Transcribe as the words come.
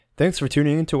Thanks for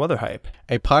tuning in to Weather Hype,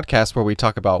 a podcast where we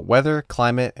talk about weather,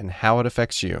 climate, and how it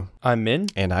affects you. I'm Min.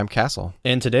 And I'm Castle.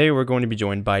 And today we're going to be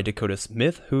joined by Dakota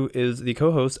Smith, who is the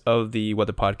co-host of the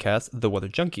weather podcast, The Weather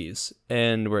Junkies.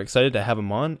 And we're excited to have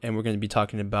him on, and we're going to be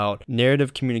talking about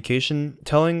narrative communication,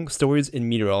 telling stories in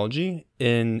meteorology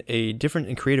in a different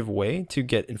and creative way to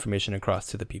get information across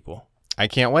to the people. I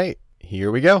can't wait.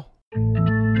 Here we go.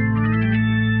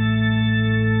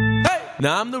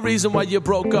 Now I'm the reason why you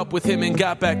broke up with him and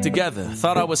got back together.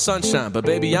 Thought I was sunshine, but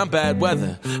baby, I'm bad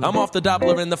weather. I'm off the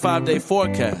Doppler in the 5-day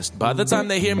forecast. By the time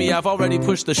they hear me, I've already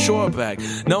pushed the shore back.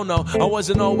 No, I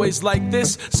wasn't always like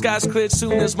this. Skies cleared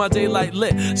soon as my daylight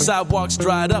lit. Sidewalks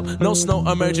dried up, no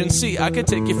snow emergency. I could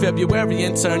take you February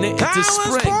and turn it into spring.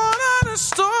 I was born on a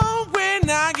storm. When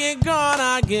I get gone,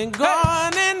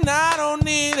 and I don't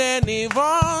need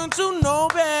anyone to know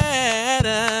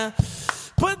better.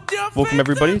 Welcome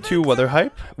everybody to Weather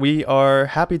Hype. We are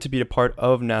happy to be a part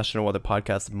of National Weather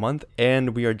Podcast Month,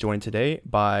 and we are joined today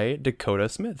by Dakota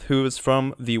Smith, who is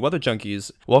from the Weather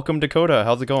Junkies. Welcome, Dakota.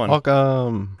 How's it going?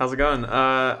 Welcome. How's it going?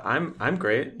 I'm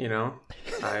great. You know,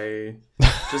 I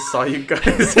just saw you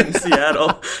guys in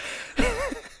Seattle.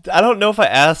 I don't know if I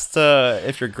asked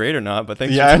if you're great or not, but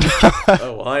thanks. Yeah,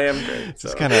 Oh, well, I am great. So.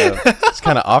 Just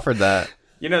kind of offered that.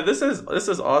 You know, this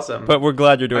is awesome. But we're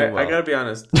glad you're doing well. I gotta be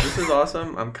honest. This is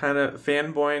awesome. I'm kind of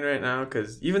fanboying right now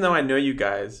because even though I know you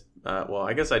guys, well,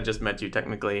 I guess I just met you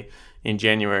technically in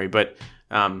January, but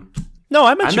no,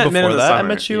 I met you before that. I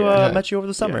met you met you over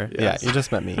the summer. Yeah, you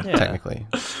just met me technically.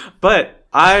 But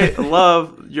I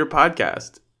love your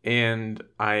podcast. And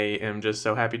I am just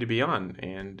so happy to be on,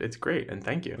 and it's great, and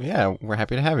thank you. Yeah, we're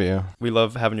happy to have you. We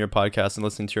love having your podcast and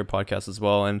listening to your podcast as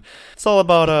well, and it's all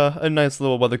about a nice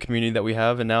little weather community that we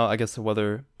have, and now I guess a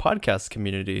weather podcast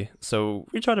community. So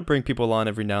we try to bring people on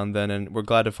every now and then, and we're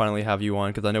glad to finally have you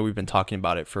on, because I know we've been talking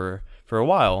about it for a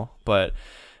while, but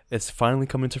it's finally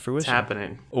coming to fruition. It's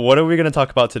happening. What are we going to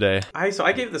talk about today? I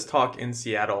gave this talk in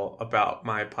Seattle about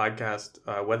my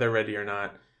podcast, Weather Ready or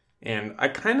Not. And I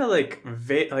kind of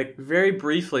very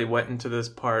briefly went into this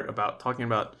part about talking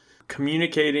about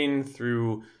communicating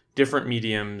through different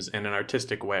mediums in an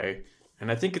artistic way.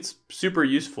 And I think it's super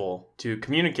useful to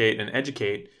communicate and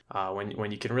educate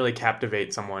when you can really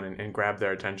captivate someone and grab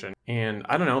their attention. And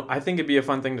I don't know, I think it'd be a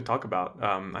fun thing to talk about.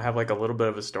 I have a little bit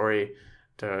of a story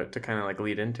to kind of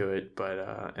lead into it.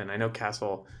 But and I know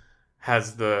Castle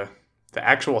has the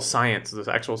actual science, the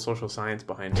actual social science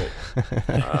behind it.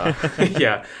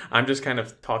 Yeah, I'm just kind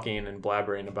of talking and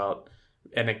blabbering about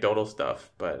anecdotal stuff.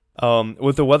 But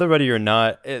with the Weather Ready or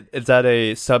Not, is that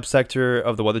a subsector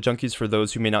of the Weather Junkies for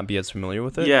those who may not be as familiar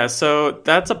with it? Yeah, so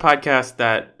that's a podcast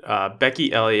that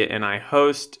Becky Elliott and I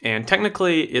host, and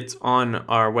technically it's on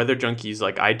our Weather Junkies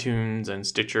iTunes and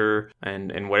Stitcher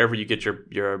and wherever you get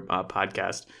your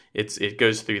podcast. It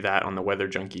goes through that on the Weather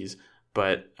Junkies.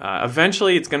 But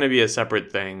eventually, it's going to be a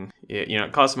separate thing.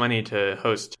 It costs money to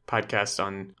host podcasts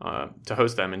to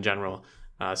host them in general.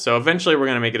 So eventually, we're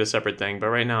going to make it a separate thing. But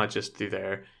right now, it's just through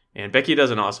there. And Becky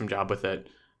does an awesome job with it.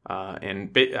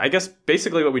 I guess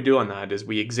basically what we do on that is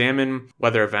we examine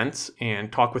weather events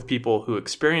and talk with people who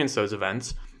experience those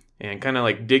events and kind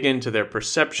of dig into their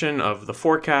perception of the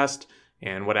forecast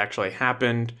and what actually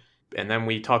happened. And then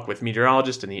we talk with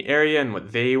meteorologists in the area and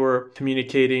what they were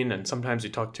communicating. And sometimes we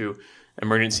talk to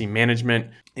emergency management.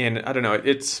 And I don't know,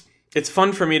 it's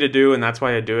fun for me to do, and that's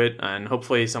why I do it. And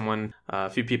hopefully a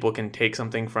few people can take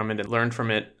something from it and learn from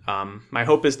it. My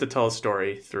hope is to tell a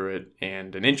story through it,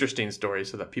 and an interesting story,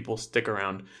 so that people stick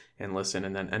around and listen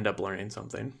and then end up learning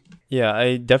something. Yeah,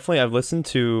 I've listened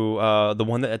to the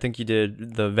one that I think you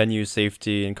did, the venue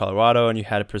safety in Colorado, and you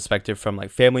had a perspective from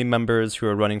family members who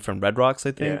are running from Red Rocks,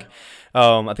 I think.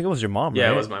 Yeah. I think it was your mom, right?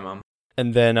 Yeah, it was my mom.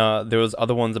 And then there was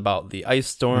other ones about the ice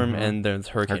storm, and there's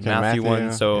Hurricane Matthew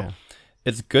one. So yeah.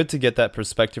 It's good to get that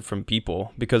perspective from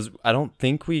people, because I don't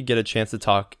think we get a chance to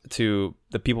talk to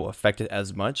the people affected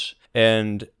as much.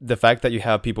 And the fact that you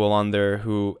have people on there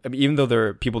who, even though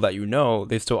they're people that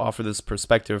they still offer this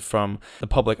perspective from the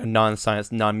public, a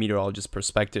non-science, non-meteorologist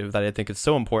perspective that I think is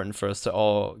so important for us to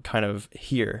all kind of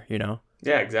hear,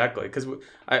 Yeah, exactly. Because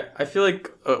I feel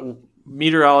like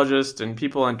meteorologists and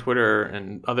people on Twitter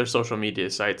and other social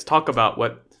media sites talk about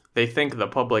what they think the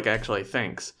public actually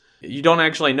thinks. You don't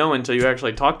actually know until you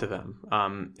actually talk to them.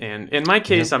 And in my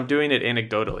case, I'm doing it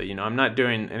anecdotally. I'm not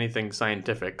doing anything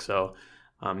scientific, so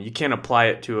you can't apply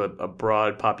it to a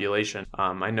broad population.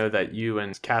 I know that you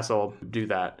and Castle do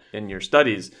that in your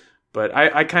studies, But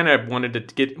I kind of wanted to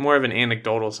get more of an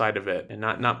anecdotal side of it and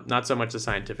not so much the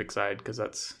scientific side, because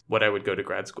that's what I would go to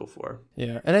grad school for.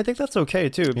 Yeah, and I think that's okay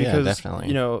too, because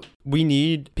definitely. We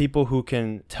need people who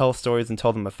can tell stories and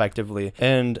tell them effectively.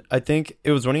 And I think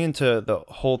it was running into the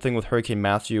whole thing with Hurricane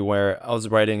Matthew, where I was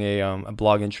writing a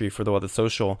blog entry for The Weather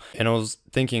Social, and I was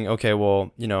thinking, okay,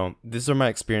 well, these are my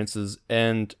experiences,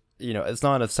 and it's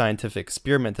not a scientific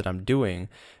experiment that I'm doing,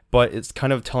 but it's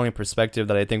kind of telling a perspective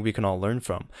that I think we can all learn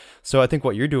from. So I think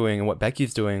what you're doing and what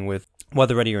Becky's doing with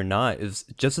Weather Ready or Not is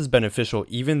just as beneficial,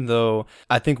 even though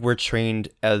I think we're trained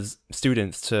as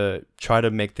students to try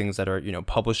to make things that are,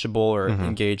 publishable or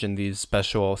engage in these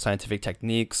special scientific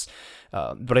techniques.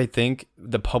 But I think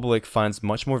the public finds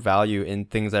much more value in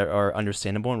things that are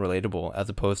understandable and relatable, as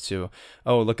opposed to,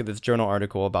 oh, look at this journal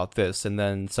article about this, and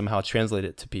then somehow translate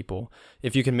it to people.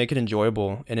 If you can make it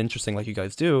enjoyable and interesting like you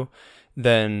guys do,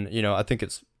 then, I think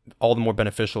it's all the more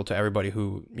beneficial to everybody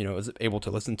who, is able to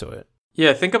listen to it.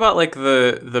 Yeah, think about like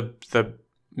the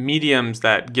mediums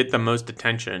that get the most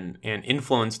attention and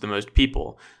influence the most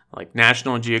people, like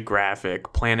National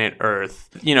Geographic, Planet Earth.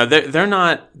 They're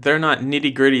not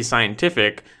nitty-gritty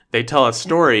scientific. They tell a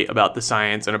story about the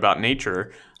science and about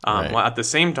nature, while at the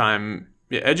same time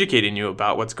educating you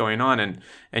about what's going on,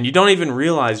 and you don't even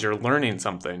realize you're learning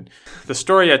something. The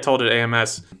story I told at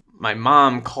AMS, my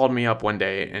mom called me up one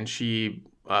day and she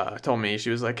told me,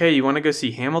 she was like, hey, you want to go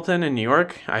see Hamilton in New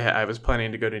York? I was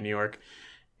planning to go to New York,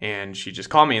 and she just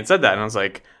called me and said that, and I was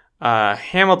like,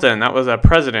 Hamilton, that was a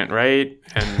president, right?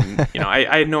 And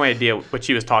I had no idea what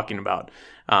she was talking about,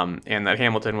 and that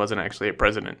Hamilton wasn't actually a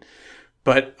president.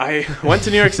 But I went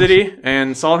to New York City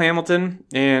and saw Hamilton,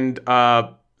 and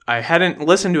I hadn't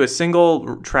listened to a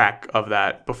single track of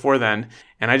that before then,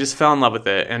 and I just fell in love with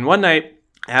it. And one night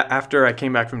after I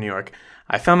came back from New York,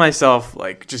 I found myself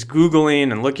like just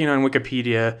Googling and looking on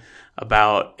Wikipedia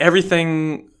about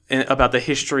everything about the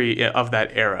history of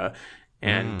that era,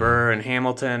 and Burr and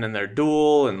Hamilton and their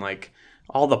duel, and like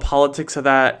all the politics of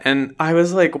that. And I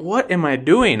was like, what am I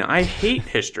doing? I hate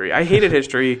history. I hated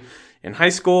history in high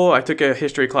school. I took a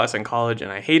history class in college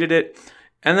and I hated it.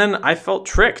 And then I felt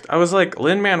tricked. I was like,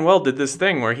 Lin-Manuel did this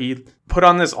thing where he put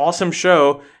on this awesome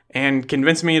show and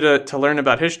convinced me to learn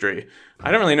about history. I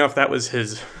don't really know if that was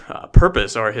his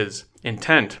purpose or his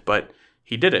intent, but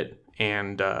he did it.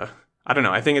 And I don't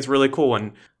know. I think it's really cool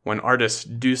when artists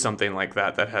do something like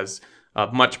that has a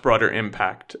much broader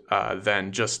impact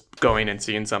than just going and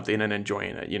seeing something and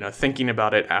enjoying it, thinking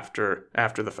about it after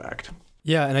the fact.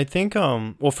 Yeah, and I think,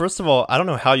 well, first of all, I don't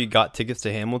know how you got tickets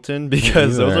to Hamilton,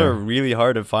 because those are really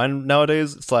hard to find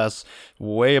nowadays, /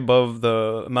 way above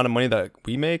the amount of money that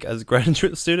we make as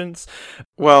graduate students.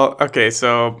 Well, okay,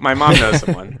 so my mom knows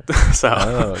someone. So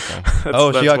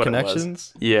okay. She got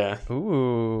connections? Yeah.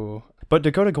 Ooh. But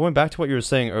Dakota, going back to what you were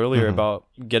saying earlier about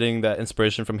getting that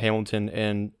inspiration from Hamilton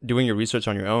and doing your research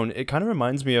on your own, it kind of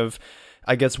reminds me of,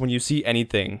 I guess, when you see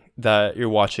anything that you're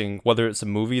watching, whether it's a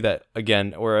movie that,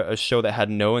 again, or a show that had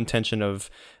no intention of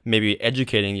maybe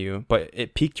educating you, but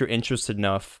it piqued your interest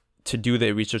enough to do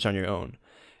the research on your own.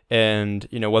 And,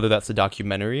 whether that's a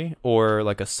documentary or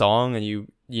like a song, and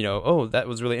oh, that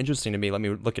was really interesting to me, let me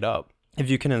look it up. If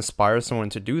you can inspire someone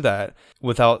to do that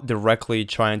without directly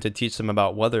trying to teach them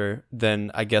about weather,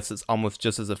 then I guess it's almost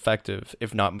just as effective,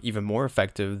 if not even more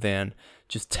effective, than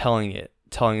just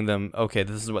telling them, okay,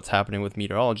 this is what's happening with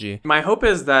meteorology. My hope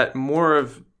is that more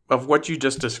of what you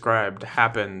just described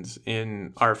happens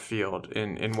in our field,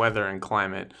 in weather and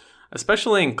climate,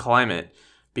 especially in climate.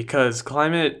 Because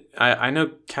climate, I know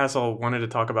Castle wanted to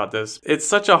talk about this. It's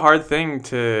such a hard thing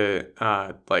to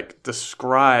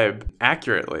describe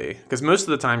accurately. Because most of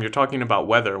the time you're talking about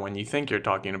weather when you think you're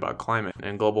talking about climate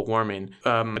and global warming.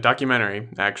 A documentary,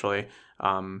 actually,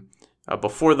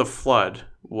 Before the Flood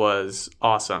was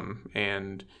awesome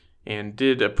and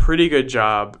did a pretty good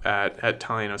job at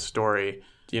telling a story.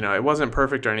 It wasn't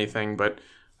perfect or anything, but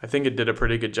I think it did a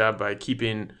pretty good job by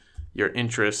keeping your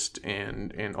interest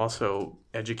and also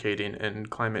educating in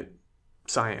climate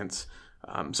science.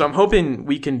 So I'm hoping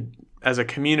we can, as a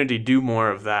community, do more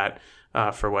of that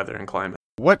for weather and climate.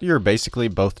 What you're basically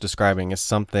both describing is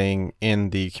something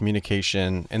in the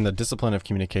discipline of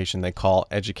communication they call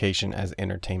education as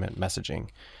entertainment messaging.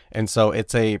 And so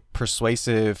it's a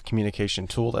persuasive communication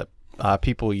tool that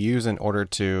people use in order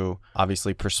to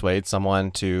obviously persuade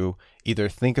someone to either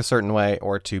think a certain way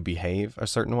or to behave a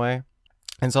certain way.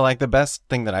 And so like the best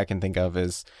thing that I can think of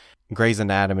is Grey's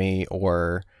Anatomy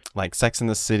or like Sex and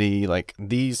the City, like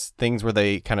these things where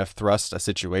they kind of thrust a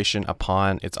situation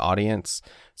upon its audience.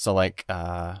 So like,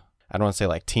 I don't want to say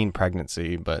like teen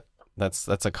pregnancy, but that's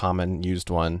a common used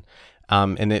one.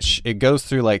 And it goes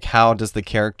through like, how does the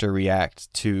character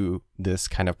react to this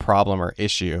kind of problem or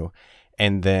issue?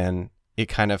 And then it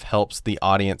kind of helps the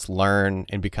audience learn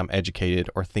and become educated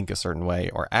or think a certain way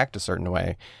or act a certain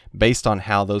way based on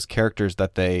how those characters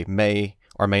that they may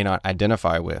or may not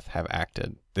identify with have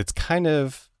acted.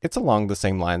 It's along the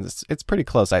same lines. It's pretty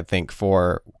close, I think,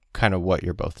 for kind of what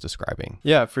you're both describing.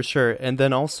 Yeah, for sure. And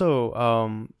then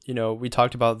also, we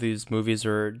talked about these movies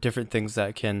or different things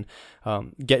that can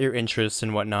get your interest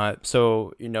and whatnot.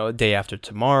 So, Day After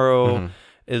Tomorrow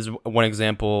is one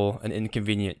example. An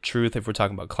Inconvenient Truth, if we're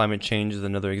talking about climate change, is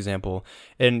another example.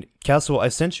 And Castle, I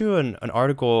sent you an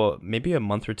article maybe a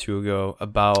month or two ago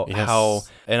about how,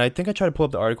 and I think I tried to pull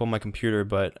up the article on my computer,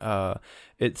 but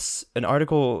it's an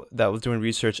article that was doing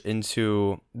research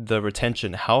into the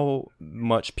retention, how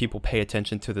much people pay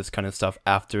attention to this kind of stuff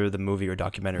after the movie or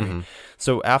documentary.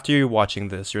 So after you're watching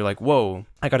this, you're like, whoa,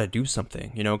 I got to do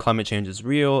something. Climate change is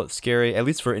real. It's scary, at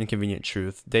least for Inconvenient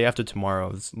Truth. Day After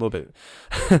Tomorrow is a little bit,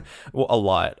 well, a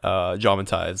lot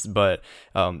dramatized, but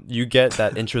you get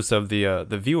that interest of the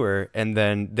viewer, and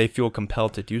then they feel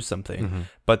compelled to do something.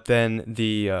 But then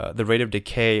the rate of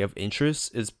decay of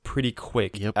interest is pretty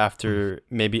quick after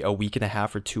maybe a week and a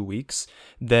half or 2 weeks.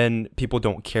 Then people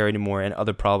don't care anymore, and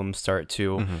other problems start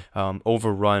to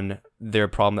overrun their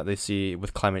problem that they see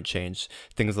with climate change.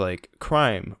 Things like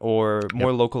crime or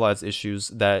more localized issues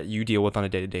that you deal with on a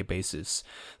day-to-day basis.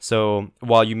 So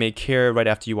while you may care right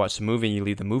after you watch the movie and you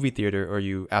leave the movie theater, or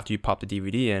after you pop the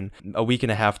DVD in, a week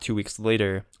and a half, 2 weeks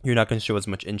later, you're not going to show as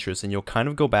much interest, and you'll kind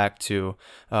of go back to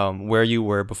where you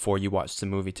were before you watched the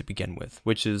movie to begin with,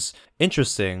 which is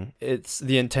interesting. It's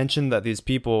the intention that these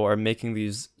people are making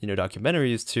these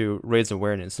documentaries to raise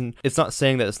awareness, and it's not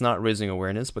saying that it's not raising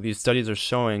awareness, but these studies are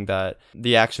showing that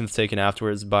the actions taken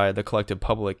afterwards by the collective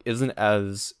public isn't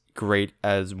as great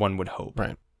as one would hope,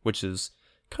 right? Which is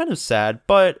kind of sad,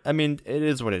 but I mean, it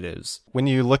is what it is. When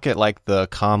you look at like the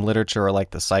comm literature or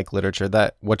like the psych literature,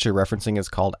 that what you're referencing is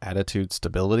called attitude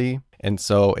stability. And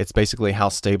so it's basically how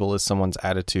stable is someone's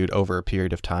attitude over a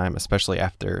period of time, especially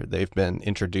after they've been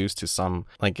introduced to some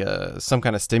kind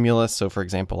of stimulus. So for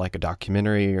example, like a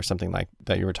documentary or something like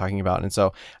that you were talking about. And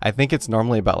so I think it's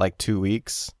normally about like 2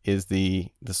 weeks is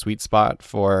the sweet spot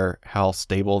for how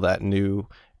stable that new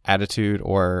attitude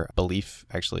or belief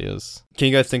actually is. Can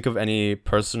you guys think of any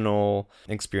personal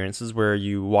experiences where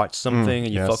you watched something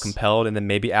and you felt compelled, and then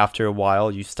maybe after a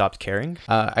while you stopped caring?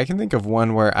 I can think of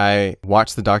one where I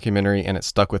watched the documentary and it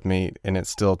stuck with me, and it's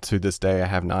still to this day I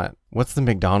have not. What's the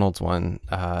McDonald's one?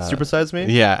 Super Size Me?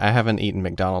 Yeah, I haven't eaten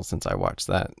McDonald's since I watched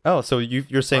that. Oh, so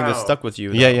you're saying this stuck with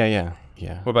you? Though.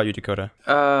 Yeah. What about you, Dakota?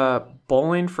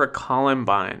 Bowling for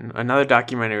Columbine, another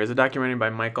documentary. It was a documentary by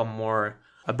Michael Moore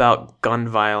about gun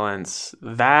violence.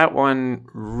 That one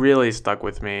really stuck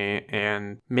with me,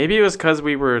 and maybe it was because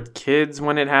we were kids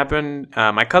when it happened.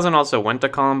 My cousin also went to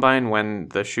Columbine when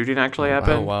the shooting actually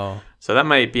happened. Oh, wow. So that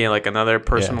might be like another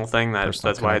personal thing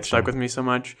that's why it stuck with me so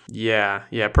much. Yeah.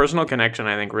 Personal connection,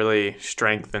 I think, really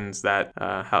strengthens that,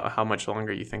 how much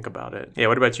longer you think about it. Yeah,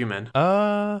 what about you, man?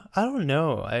 I don't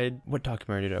know. What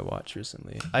documentary did I watch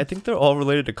recently? I think they're all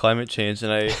related to climate change,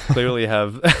 and I clearly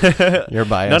have you're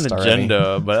biased, not an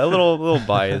agenda, but a little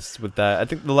biased with that. I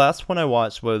think the last one I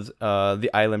watched was The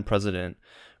Island President,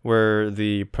 where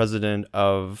the president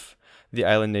of the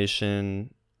island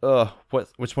nation,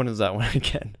 which one is that one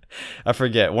again? I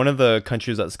forget. One of the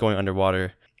countries that's going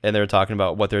underwater, and they're talking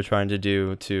about what they're trying to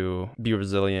do to be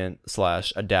resilient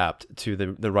 / adapt to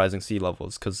the rising sea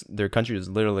levels, because their country is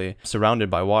literally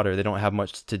surrounded by water. They don't have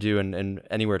much to do and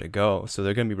anywhere to go, so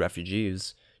they're going to be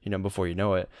refugees, before you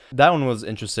know it. That one was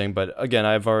interesting, but again,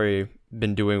 I've already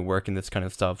been doing work in this kind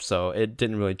of stuff, so it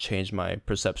didn't really change my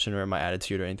perception or my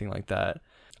attitude or anything like that.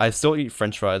 I still eat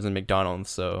French fries in McDonald's,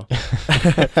 so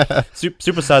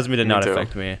Super Size Me did not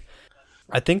affect me.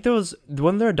 I think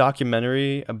wasn't there a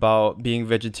documentary about being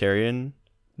vegetarian?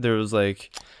 There was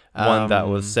like one that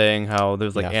was saying how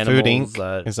there's like animals. Food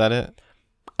Inc. Is that it?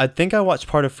 I think I watched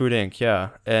part of Food Inc. Yeah,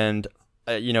 and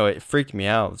it freaked me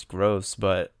out. It was gross,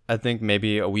 but I think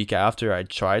maybe a week after I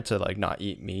tried to like not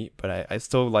eat meat, but I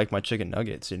still like my chicken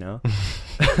nuggets, so.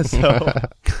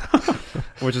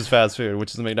 Which is fast food,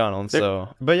 which is McDonald's. So,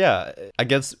 but yeah, I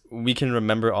guess we can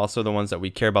remember also the ones that we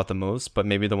care about the most, but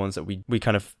maybe the ones that we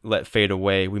kind of let fade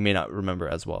away, we may not remember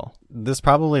as well. This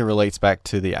probably relates back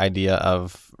to the idea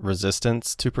of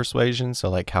resistance to persuasion.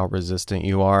 So like how resistant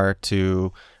you are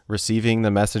to receiving the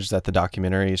message that the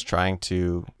documentary is trying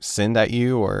to send at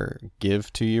you or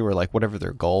give to you, or like whatever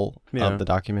their goal of the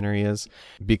documentary is,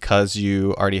 because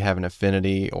you already have an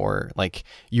affinity, or like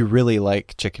you really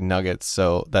like chicken nuggets,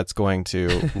 so that's going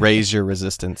to raise your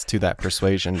resistance to that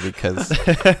persuasion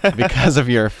because of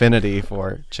your affinity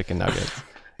for chicken nuggets.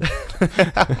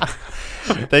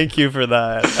 Thank you for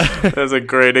that. That's a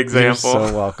great example. You're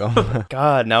so welcome.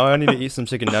 God, now I need to eat some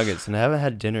chicken nuggets, and I haven't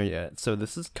had dinner yet, so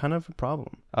this is kind of a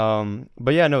problem.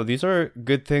 But yeah, no, these are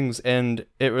good things, and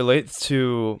it relates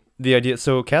to the idea.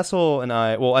 So Castle and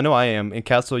I know I am, and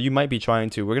Castle, you might be trying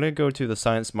to. We're gonna go to the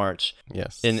Science March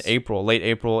in April, late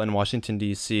April, in Washington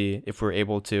D.C. if we're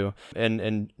able to,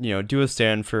 and do a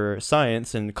stand for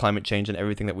science and climate change and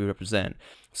everything that we represent.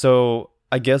 So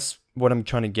I guess what I'm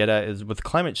trying to get at is with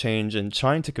climate change and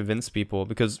trying to convince people,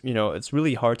 because, it's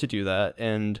really hard to do that.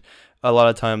 And a lot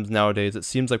of times nowadays, it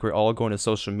seems like we're all going to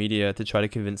social media to try to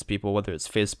convince people, whether it's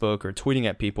Facebook or tweeting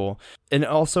at people. And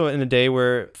also in a day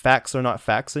where facts are not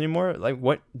facts anymore, like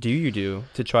what do you do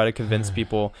to try to convince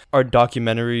people? Are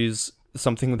documentaries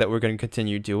something that we're going to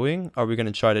continue doing? Are we going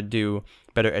to try to do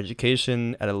better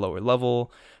education at a lower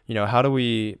level? How do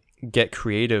we get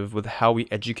creative with how we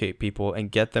educate people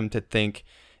and get them to think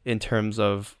in terms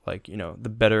of the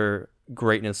better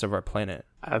greatness of our planet?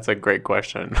 That's a great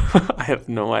question. I have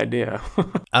no idea.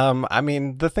 I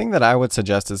mean, the thing that I would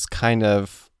suggest is kind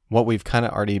of what we've kind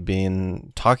of already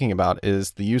been talking about,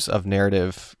 is the use of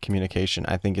narrative communication.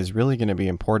 I think is really going to be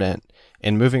important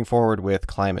in moving forward with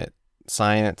climate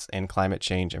science and climate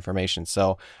change information.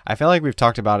 So I feel like we've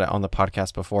talked about it on the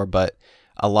podcast before, but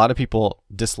a lot of people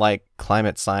dislike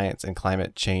climate science and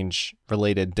climate change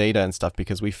related data and stuff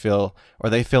because they feel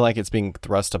like it's being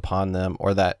thrust upon them,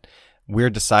 or that we're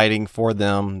deciding for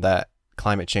them that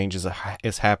climate change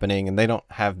is happening, and they don't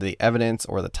have the evidence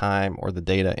or the time or the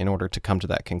data in order to come to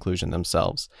that conclusion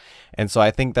themselves. And so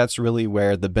I think that's really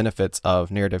where the benefits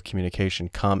of narrative communication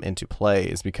come into play,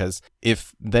 is because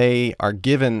if they are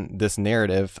given this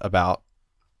narrative about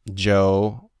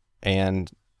Joe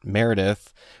and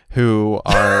Meredith, who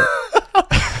are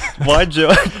why Joe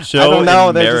I don't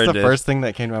know, that's Meredith? Just the first thing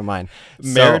that came to my mind.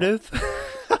 Meredith.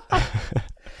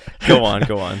 Go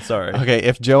on, sorry. Okay,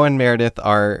 if Joe and Meredith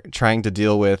are trying to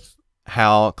deal with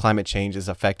how climate change is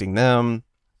affecting them,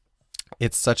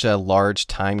 it's such a large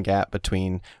time gap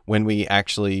between when we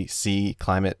actually see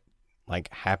climate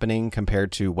happening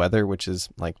compared to weather, which is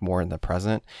more in the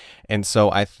present. And so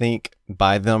I think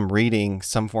by them reading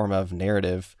some form of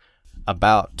narrative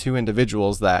about two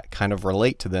individuals that kind of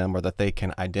relate to them, or that they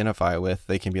can identify with,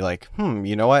 they can be like,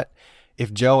 you know what?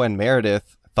 If Joe and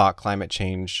Meredith thought climate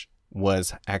change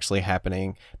was actually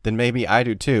happening, then maybe I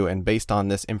do too. And based on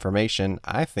this information,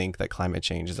 I think that climate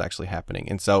change is actually happening.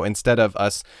 And so instead of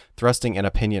us thrusting an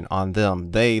opinion on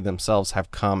them, they themselves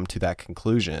have come to that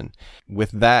conclusion.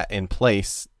 With that in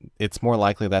place, it's more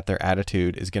likely that their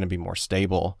attitude is going to be more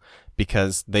stable,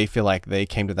 because they feel like they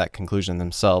came to that conclusion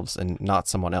themselves and not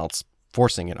someone else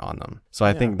forcing it on them. So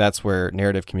I think that's where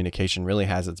narrative communication really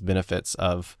has its benefits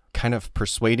of kind of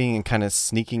persuading and kind of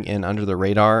sneaking in under the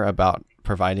radar about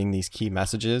providing these key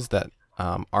messages that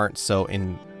aren't so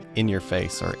in your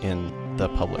face or in the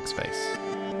public's face.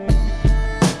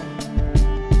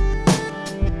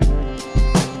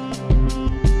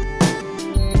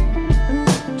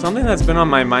 Something that's been on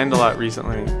my mind a lot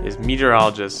recently is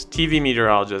TV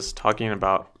meteorologists talking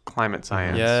about climate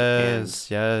science.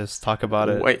 Yes, talk about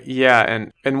it.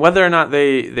 And whether or not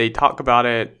they talk about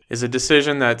it is a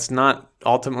decision that's not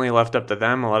ultimately left up to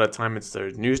them. A lot of time it's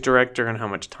their news director and how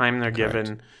much time they're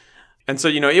given. And so,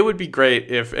 it would be great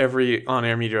if every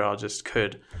on-air meteorologist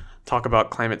could talk about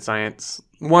climate science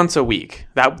once a week.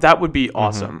 That would be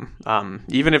awesome.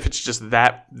 Even if it's just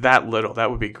that little, that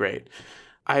would be great.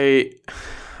 I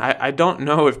don't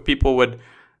know if people would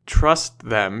trust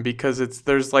them, because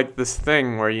there's this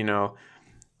thing where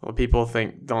people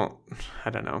think I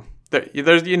don't know.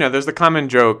 There's the common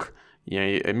joke.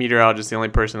 A meteorologist is the only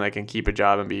person that can keep a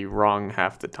job and be wrong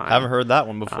half the time. I haven't heard that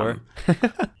one before.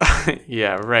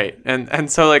 Yeah, right.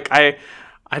 And so I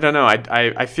don't know.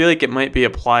 I feel like it might be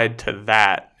applied to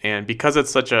that, and because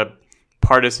it's such a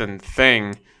partisan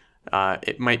thing,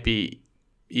 it might be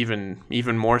even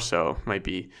more so. Might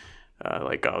be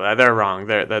they're wrong.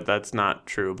 That's not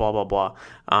true. Blah blah blah.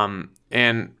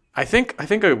 And I think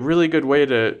a really good way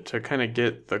to kind of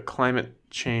get the climate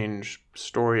change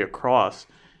story across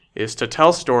is to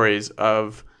tell stories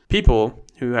of people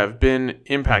who have been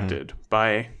impacted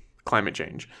by climate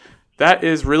change. That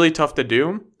is really tough to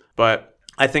do, but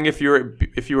I think if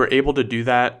you were able to do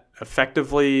that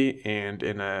effectively and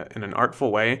in an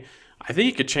artful way, I think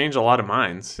you could change a lot of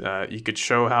minds. You could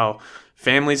show how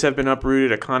families have been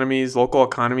uprooted, local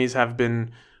economies have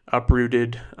been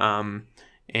uprooted.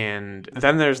 And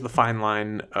then there's the fine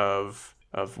line of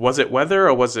was it weather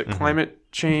or was it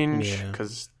climate change?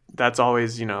 Because that's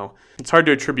always, it's hard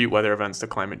to attribute weather events to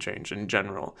climate change in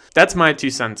general. That's my 2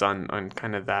 cents on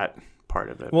kind of that part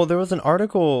of it. Well, there was an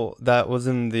article that was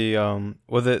in the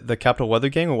was it the Capital Weather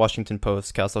Gang or Washington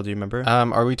Post? Castle, do you remember?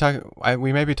 Are we talking?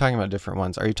 We may be talking about different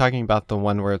ones. Are you talking about the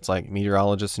one where it's like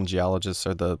meteorologists and geologists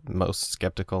are the most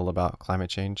skeptical about climate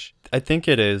change? I think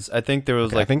it is. I think there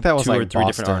was I think that was 2 or 3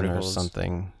 different articles or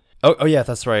something. Oh yeah,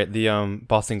 that's right. The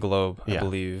Boston Globe, I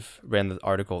believe, ran the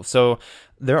article. So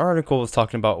their article was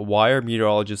talking about why are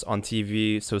meteorologists on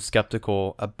TV so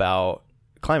skeptical about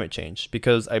climate change,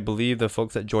 because I believe the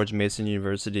folks at George Mason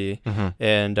University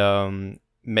and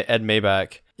Ed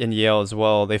Maybach in Yale as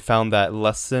well, they found that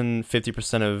less than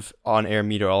 50% of on-air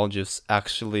meteorologists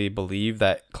actually believe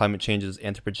that climate change is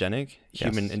anthropogenic,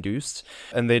 human-induced.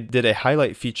 And they did a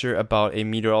highlight feature about a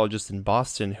meteorologist in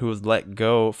Boston who was let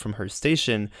go from her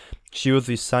station. She was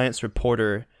the science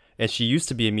reporter, and she used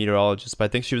to be a meteorologist, but I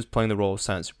think she was playing the role of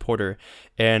science reporter.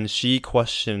 And she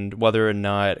questioned whether or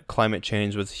not climate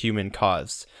change was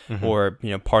human-caused or,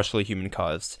 partially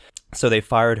human-caused. So they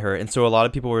fired her. And so a lot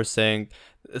of people were saying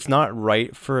it's not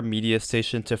right for a media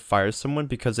station to fire someone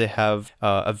because they have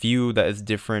a view that is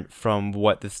different from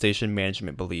what the station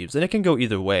management believes. And it can go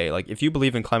either way. Like if you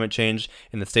believe in climate change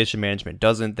and the station management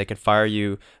doesn't, they could fire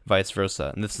you, vice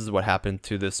versa. And this is what happened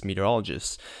to this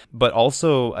meteorologist. But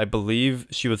also, I believe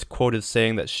she was quoted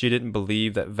saying that she didn't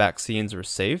believe that vaccines were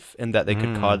safe and that they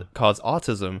could cause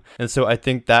autism. And so I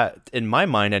think that, in my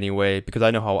mind anyway, because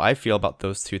I know how I feel about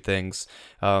those two things,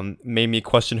 made me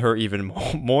question her even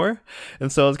more.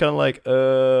 And so I was kind of like,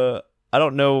 I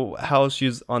don't know how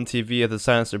she's on TV as a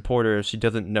science reporter if she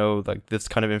doesn't know like this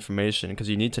kind of information, because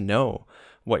you need to know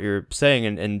what you're saying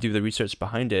and do the research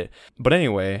behind it. But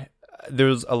anyway,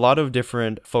 there's a lot of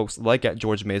different folks like at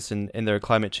George Mason in their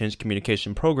climate change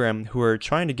communication program who are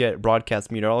trying to get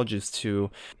broadcast meteorologists to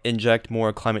inject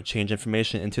more climate change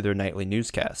information into their nightly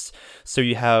newscasts. So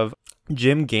you have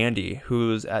Jim Gandy,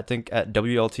 who's I think at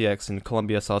WLTX in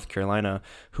Columbia, South Carolina,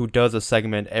 who does a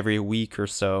segment every week or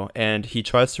so, and he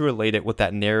tries to relate it with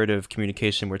that narrative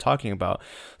communication we're talking about.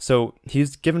 So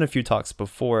he's given a few talks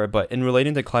before, but in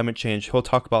relating to climate change, he'll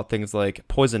talk about things like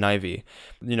poison ivy.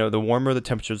 The warmer the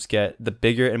temperatures get, the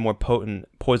bigger and more potent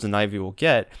poison ivy will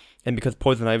get. And because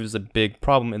poison ivy is a big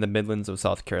problem in the Midlands of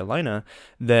South Carolina,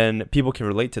 then people can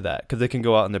relate to that because they can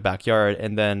go out in their backyard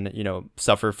and then,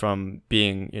 suffer from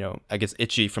being, I guess,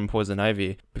 itchy from poison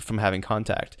ivy from having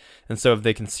contact. And so if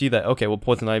they can see that, okay, well,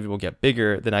 poison ivy will get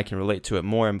bigger, then I can relate to it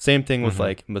more. And same thing with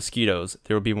like mosquitoes.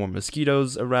 There will be more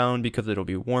mosquitoes around because it'll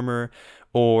be warmer,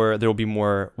 or there will be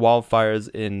more wildfires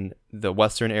in the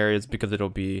western areas because it'll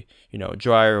be,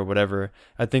 drier or whatever.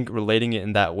 I think relating it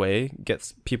in that way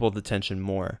gets people's attention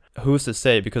more. Who's to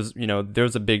say? Because,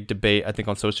 there's a big debate, I think,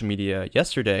 on social media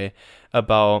yesterday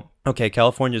about, okay,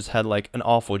 California's had like an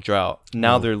awful drought.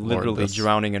 Now they're literally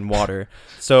drowning in water.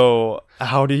 So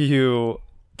how do you,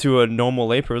 to a normal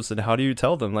layperson, how do you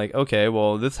tell them like, okay,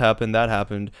 well, this happened, that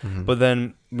happened, but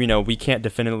then, we can't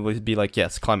definitively be like,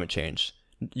 yes, climate change.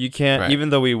 You can't, right. Even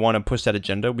though we want to push that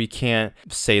agenda, we can't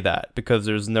say that because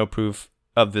there's no proof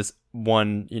of this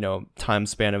one, time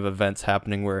span of events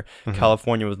happening where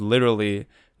California was literally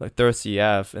like thirsty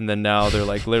AF, and then now they're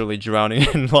like literally drowning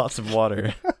in lots of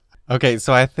water. Okay,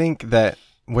 so I think that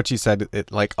what you said,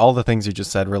 like all the things you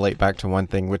just said relate back to one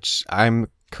thing, which I'm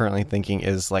currently thinking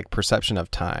is like perception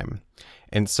of time.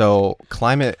 And so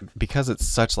climate, because it's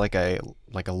such like a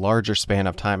larger span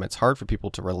of time, it's hard for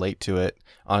people to relate to it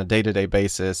on a day-to-day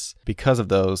basis because of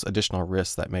those additional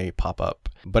risks that may pop up.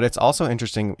 But it's also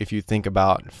interesting if you think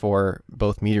about, for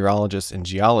both meteorologists and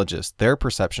geologists, their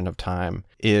perception of time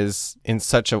is in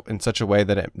such a way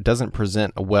that it doesn't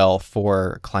present well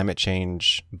for climate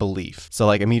change belief. So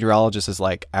like a meteorologist is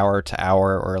like hour to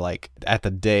hour, or like at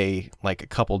the day, like a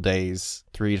couple days,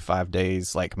 3 to 5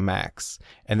 days, like max.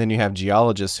 And then you have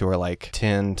geologists who are like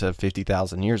 10 to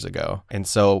 50,000 years ago. And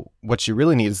so what you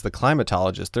really need is the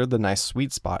climatologist. They're the nice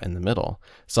sweet spot in the middle.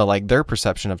 So like their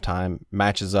perception of time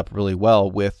matches up really well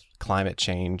with climate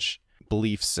change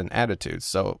beliefs and attitudes.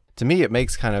 So to me, it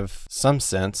makes kind of some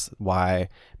sense why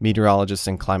meteorologists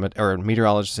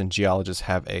and geologists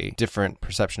have a different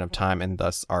perception of time and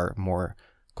thus are more,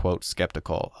 quote,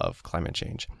 skeptical of climate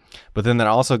change. But then that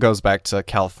also goes back to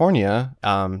California,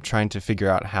 trying to figure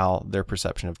out how their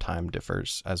perception of time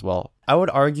differs as well. I would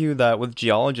argue that with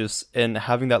geologists and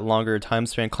having that longer time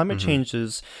span, climate change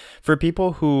is, for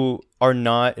people who are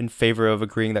not in favor of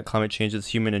agreeing that climate change is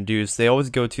human induced, they always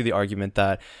go to the argument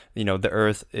that, the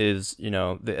Earth is,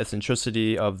 the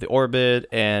eccentricity of the orbit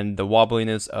and the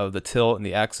wobbliness of the tilt and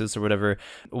the axis or whatever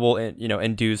will,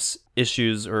 induce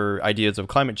issues or ideas of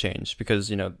climate change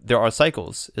because, there are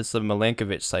cycles. It's the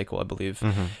Milankovitch cycle, I believe.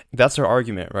 That's their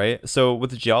argument, right? So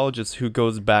with the geologists who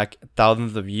goes back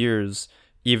thousands of years,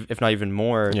 if not even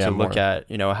more, to look at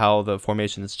how the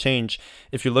formations change.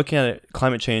 If you're looking at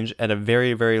climate change at a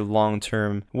very, very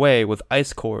long-term way with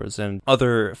ice cores and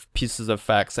other pieces of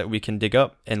facts that we can dig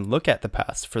up and look at the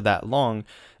past for that long,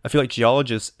 I feel like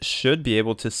geologists should be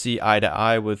able to see eye to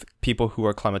eye with people who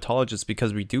are climatologists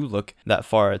because we do look that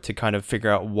far to kind of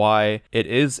figure out why it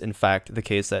is in fact the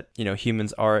case that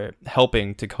humans are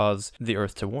helping to cause the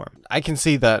Earth to warm. I can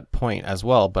see that point as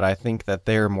well, but I think that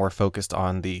they're more focused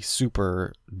on the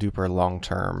super duper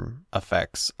long-term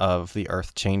effects of the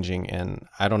Earth changing, and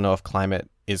I don't know if climate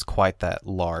is quite that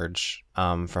large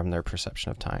from their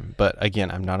perception of time. But again,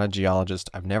 I'm not a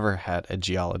geologist. I've never had a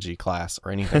geology class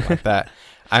or anything like that.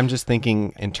 I'm just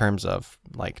thinking in terms of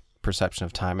like perception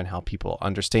of time and how people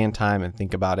understand time and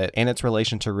think about it and its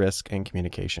relation to risk and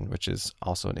communication, which is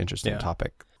also an interesting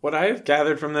topic. What I've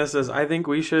gathered from this is I think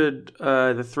we should,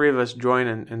 the three of us, join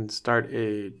and start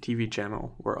a TV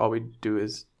channel where all we do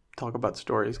is talk about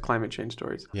stories, climate change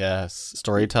stories. Yes,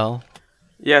 Storytel.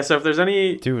 Yeah, so if there's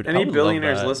any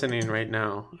billionaires listening right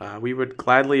now, we would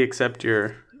gladly accept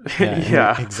your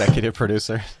executive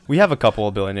producer. We have a couple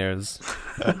of billionaires.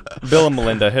 Bill and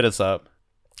Melinda, hit us up.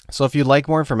 So if you'd like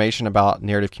more information about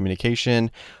narrative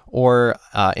communication or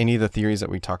any of the theories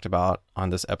that we talked about on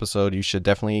this episode, you should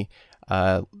definitely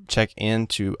check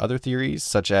into other theories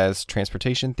such as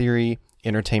transportation theory,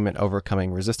 entertainment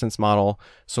overcoming resistance model,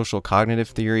 social cognitive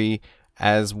theory,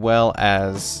 as well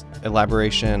as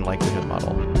elaboration likelihood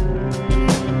model.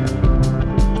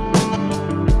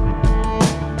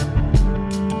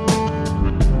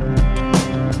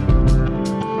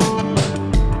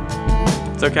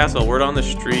 So Castle, word on the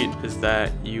street is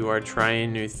that you are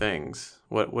trying new things.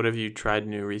 What have you tried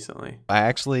new recently? I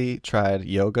actually tried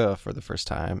yoga for the first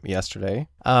time yesterday.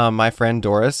 My friend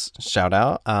Doris, shout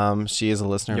out. She is a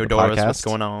listener of the Doris, podcast. What's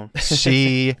going on?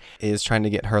 She is trying to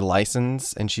get her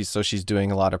license, and she's doing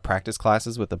a lot of practice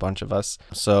classes with a bunch of us.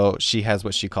 So she has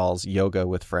what she calls yoga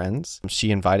with friends.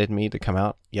 She invited me to come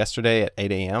out yesterday at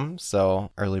 8 a.m.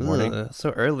 So early morning. So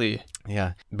early.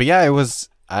 Yeah. But yeah,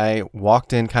 I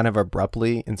walked in kind of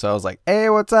abruptly, and so I was like, "Hey,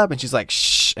 what's up?" And she's like,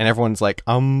 "Shh," and everyone's like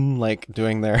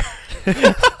doing their,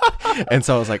 and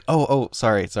so I was like, "Oh,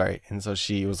 sorry," and so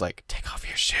she was like, "Take off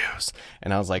your shoes,"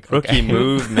 and I was like, "Rookie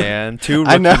move, man! Two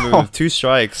rookie moves, 2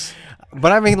 strikes."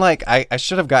 But I mean, like, I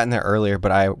should have gotten there earlier,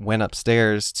 but I went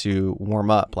upstairs to warm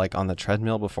up, like, on the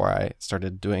treadmill before I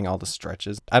started doing all the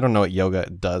stretches. I don't know what yoga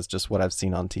does, just what I've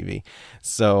seen on TV.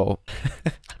 So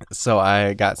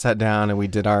I got sat down and we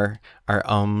did our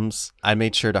ums. I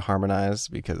made sure to harmonize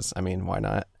because, I mean, why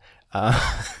not? I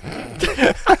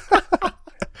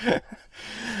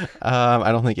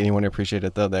don't think anyone appreciated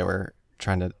it, though. They were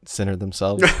trying to center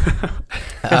themselves.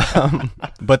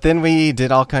 But then we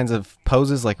did all kinds of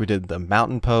poses, like we did the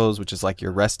mountain pose, which is like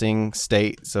your resting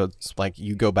state. So it's like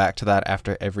you go back to that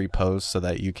after every pose so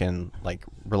that you can like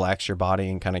relax your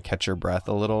body and kind of catch your breath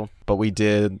a little. But we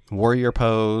did warrior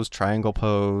pose, triangle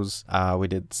pose. We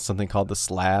did something called the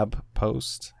slab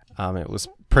pose. It was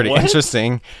pretty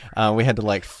interesting. We had to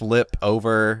like flip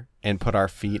over and put our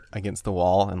feet against the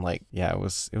wall, and like, yeah, it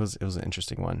was an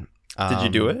interesting one. Did you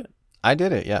do it? I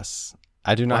did it, yes.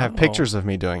 I do not have pictures of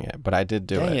me doing it, but I did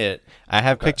do it. I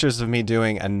have pictures of me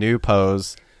doing a new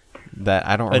pose that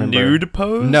I don't remember. A nude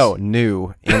pose? No,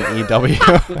 new, N-E-W. It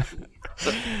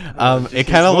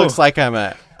kind of looks like I'm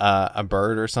a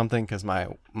bird or something because my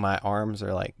arms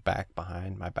are like back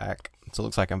behind my back. So it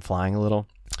looks like I'm flying a little.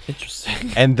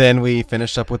 Interesting. And then we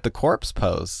finished up with the corpse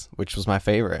pose, which was my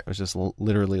favorite. It was just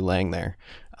literally laying there.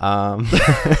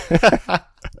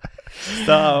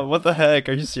 Stop. What the heck?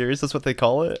 Are you serious? That's what they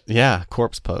call it? Yeah,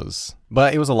 corpse pose.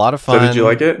 But it was a lot of fun. So did you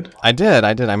like it? I did.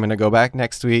 I'm going to go back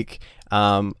next week.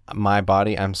 My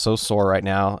body, I'm so sore right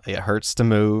now. It hurts to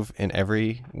move in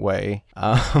every way.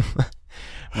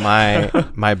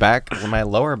 My back, my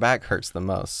lower back hurts the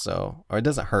most. So, or it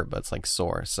doesn't hurt, but it's like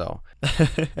sore. So,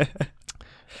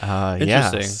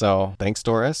 yeah. So thanks,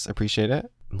 Doris. Appreciate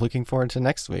it. Looking forward to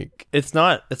next week. It's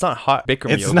not hot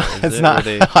Bikram yoga. It's not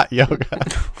hot yoga.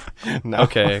 No.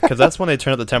 Okay, because that's when they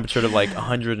turn up the temperature to like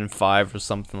 105 or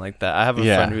something like that. I have a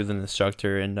friend who's an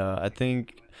instructor in I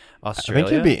think Australia. I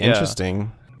think it'd be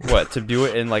interesting. What, to do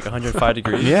it in like 105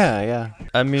 degrees? Yeah.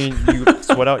 I mean, you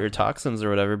sweat out your toxins or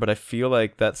whatever, but I feel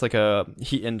like that's like a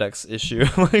heat index issue.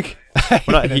 Like, well,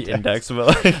 not heat index, but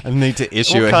like... I need to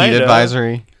issue a heat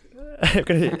advisory. I'm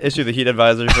going to issue the heat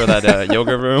advisory for that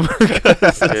yoga room.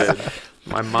 Dude,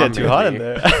 my mom get too hot in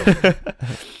there.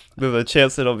 There's a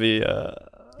chance it'll be...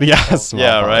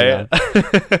 yeah, right?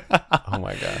 Oh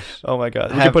my gosh. Oh my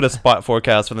god. You can put a spot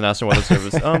forecast for the National Weather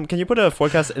Service. Can you put a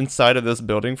forecast inside of this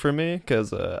building for me?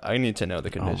 Because I need to know the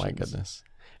conditions. Oh my goodness.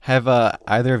 Have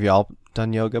either of y'all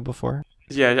done yoga before?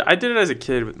 Yeah, I did it as a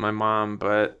kid with my mom,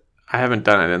 but I haven't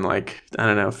done it in like, I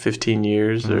don't know, 15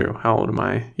 years or how old am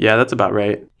I? Yeah, that's about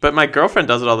right. But my girlfriend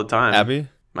does it all the time. Abby?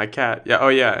 My cat. Yeah. Oh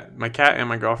yeah. My cat and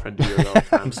my girlfriend do yoga all the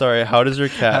time. I'm sorry. How does your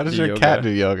cat do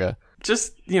yoga?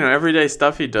 Just, everyday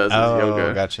stuff he does is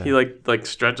yoga. Gotcha. He like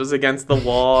stretches against the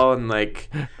wall and like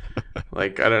I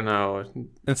don't know.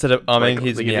 Instead of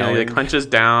he's meowing. He like hunches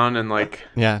down and like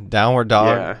downward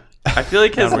dog. Yeah. I feel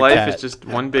like his Downward life cat. is just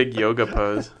one big yoga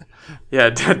pose. Yeah,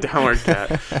 downward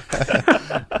cat.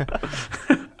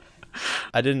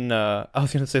 I didn't I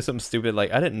was gonna say something stupid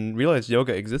like I didn't realize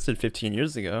yoga existed 15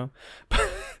 years ago. But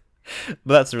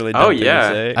that's a really dumb thing to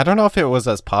say. I don't know if it was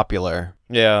as popular.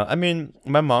 Yeah, I mean,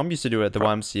 my mom used to do it at the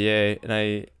YMCA,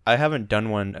 and I haven't done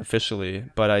one officially,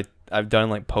 but I've done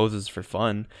like poses for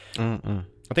fun. I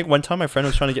think one time my friend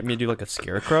was trying to get me to do like a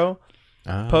scarecrow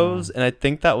pose, and I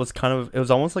think that was it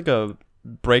was almost like a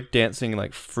breakdancing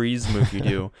like freeze move you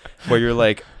do, where you're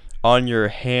like on your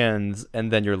hands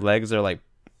and then your legs are like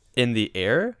in the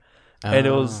air, and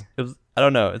it was I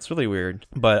don't know, it's really weird,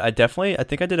 but I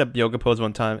think I did a yoga pose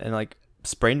one time and like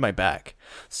sprained my back,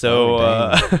 so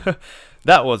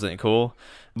that wasn't cool.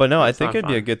 But no, I think it'd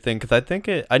be a good thing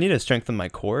because I need to strengthen my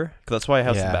core because that's why I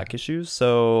have some back issues.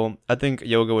 So I think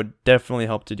yoga would definitely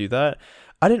help to do that.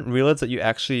 I didn't realize that you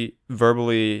actually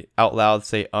verbally out loud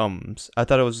say ums. I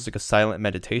thought it was just like a silent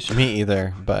meditation. Me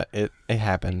either, but it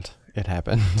happened. It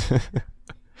happened.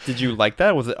 Did you like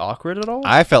that? Was it awkward at all?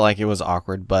 I felt like it was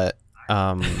awkward, but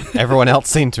everyone else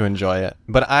seemed to enjoy it.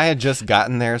 But I had just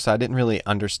gotten there, so I didn't really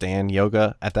understand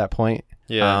yoga at that point.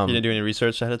 Yeah, you didn't do any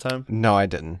research ahead of time? No, I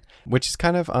didn't, which is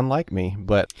kind of unlike me.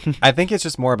 But I think it's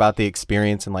just more about the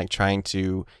experience and like trying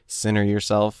to center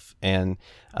yourself. And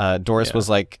Doris was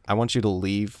like, I want you to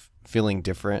leave feeling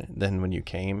different than when you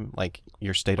came, like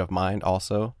your state of mind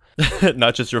also.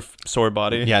 Not just your sore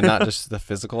body. Yeah, not just the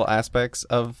physical aspects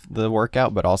of the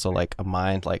workout, but also like a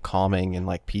mind like calming and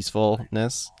like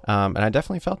peacefulness. And I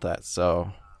definitely felt that.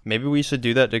 So maybe we should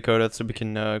do that, Dakota, so we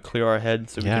can clear our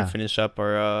heads, so we can finish up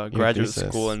our graduate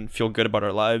school and feel good about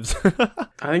our lives.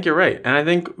 I think you're right. And I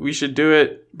think we should do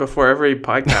it before every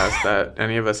podcast that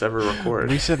any of us ever record.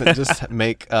 We should just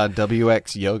make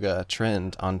WX yoga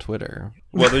trend on Twitter.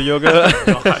 Weather yoga?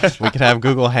 We could have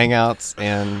Google Hangouts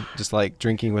and just like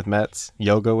drinking with Mets,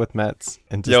 yoga with Mets,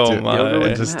 and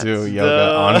just do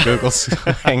yoga on Google's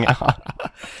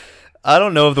Hangout. I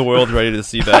don't know if the world's ready to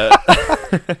see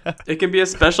that. It could be a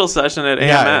special session at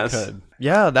AMS. It could.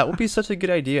 Yeah, that would be such a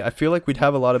good idea. I feel like we'd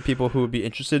have a lot of people who would be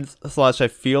interested, / I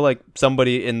feel like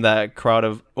somebody in that crowd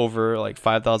of over like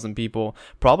 5,000 people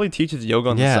probably teaches yoga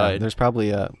on the side. Yeah, there's probably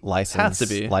a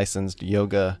licensed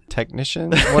yoga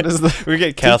technician. What is the we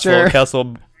get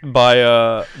Castle by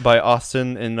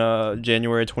Austin in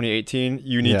January 2018.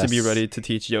 You need to be ready to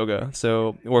teach yoga,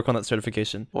 so work on that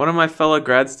certification. One of my fellow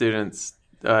grad students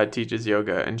teaches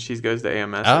yoga, and she goes to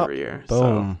AMS every year.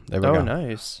 Boom. So there we go.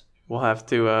 Nice. We'll have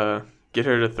to get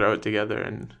her to throw it together,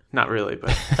 and not really,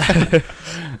 but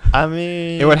I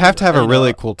mean, it would have to have a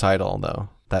really cool title, though.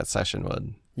 That session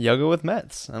would. Yoga with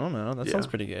Mets. I don't know. That sounds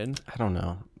pretty good. I don't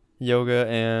know. Yoga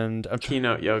and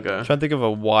keynote yoga. I'm trying to think of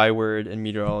a Y word in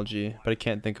meteorology, but I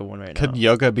can't think of one right now. Could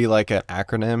yoga be like an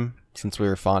acronym? Since we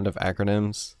were fond of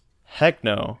acronyms. Heck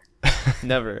no,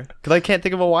 never. Because I can't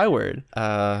think of a Y word.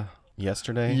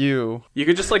 Yesterday. You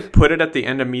could just like put it at the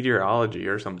end of meteorology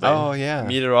or something. Oh yeah.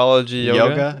 Meteorology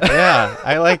yoga. Yeah,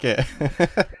 I like it.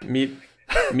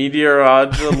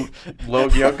 Meteorological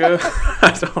yoga.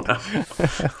 I don't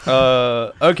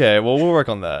know. Okay. Well, we'll work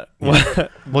on that. Yeah.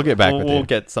 We'll get back with you. We'll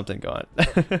get something going.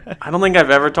 I don't think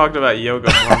I've ever talked about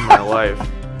yoga more in my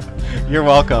life. You're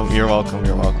welcome. You're welcome.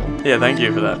 You're welcome. Yeah, thank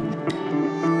you for that.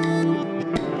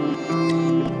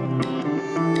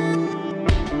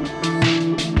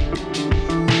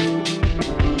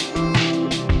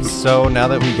 So now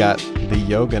that we got the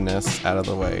yoga-ness out of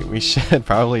the way, we should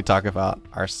probably talk about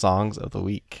our songs of the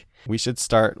week. We should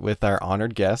start with our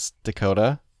honored guest,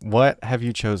 Dakota. What have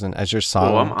you chosen as your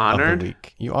song of the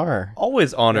week? You are.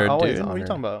 Always honored, always dude. honored. What are you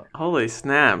talking about? Holy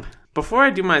snap. Before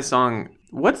I do my song,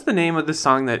 What's the name of the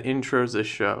song that intros this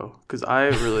show? Because I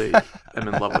really am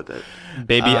in love with it.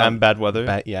 Baby, I'm Bad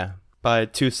Weather. Yeah. By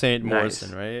Toussaint Nice.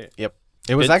 Morrison, right? Yep.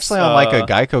 It was It's, actually on like a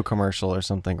Geico commercial or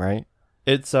something, right?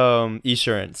 It's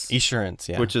Esurance, Esurance,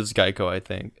 yeah. which is Geico, I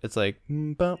think. It's like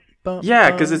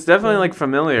Yeah, because it's definitely like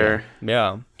familiar.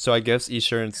 yeah. So I guess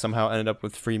Esurance somehow ended up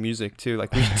with free music too,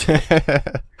 like we did.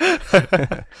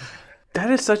 That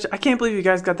is such. I can't believe you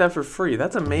guys got that for free.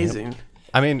 That's amazing.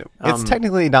 I mean, it's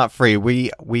technically not free.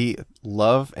 We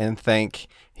love and thank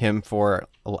him for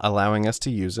allowing us to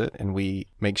use it, and we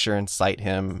make sure and cite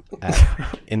him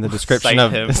in the description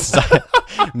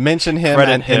mention him,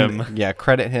 credit him.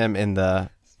 Credit him in the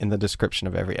description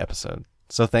of every episode.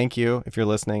 So thank you if you're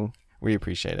listening. We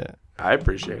appreciate it. I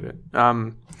appreciate it.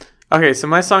 Okay, so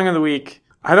my song of the week.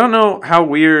 I don't know how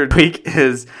weird week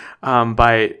is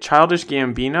by Childish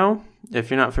Gambino. If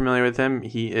you're not familiar with him,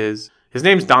 his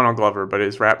name's Donald Glover, but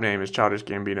his rap name is Childish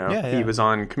Gambino. Yeah. He was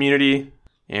on Community,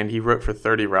 and he wrote for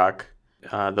 30 Rock.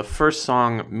 The first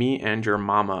song, Me and Your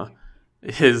Mama,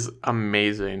 is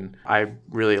amazing. I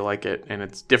really like it, and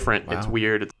it's different. Wow. It's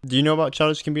weird. Do you know about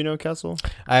Childish Gambino, Castle?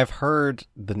 I've heard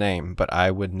the name, but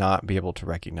I would not be able to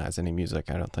recognize any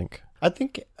music, I don't think. I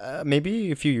think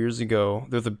maybe a few years ago,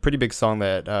 there was a pretty big song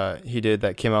that he did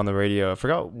that came out on the radio. I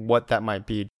forgot what that might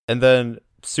be. And then,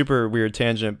 super weird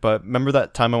tangent, but remember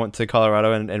that time I went to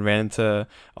Colorado and ran into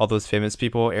all those famous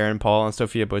people, Aaron Paul and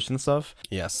Sophia Bush and stuff?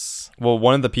 Yes. Well,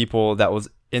 one of the people that was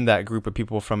in that group of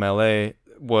people from LA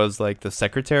was like the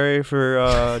secretary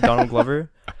for Donald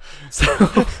Glover.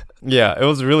 So yeah, it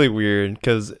was really weird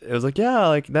because it was like, yeah,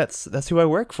 like that's who I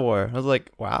work for. I was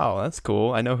like, wow, that's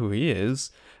cool. I know who he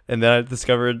is. And then I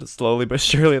discovered slowly but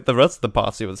surely that the rest of the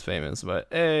posse was famous. But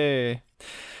hey,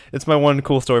 it's my one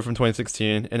cool story from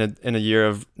 2016 in a year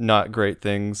of not great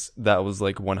things. That was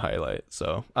like one highlight.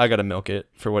 So I gotta milk it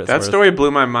for what it's worth. That story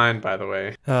blew my mind, by the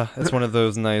way. It's one of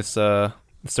those nice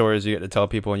stories you get to tell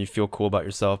people and you feel cool about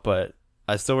yourself. But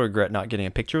I still regret not getting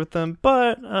a picture with them.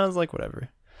 But I was like, whatever.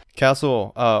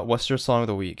 Castle, what's your song of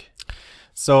the week?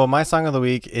 So my song of the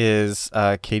week is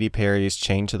Katy Perry's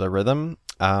 "Chained to the Rhythm."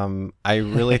 I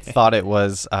really thought it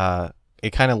was. It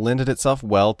kind of lended itself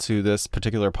well to this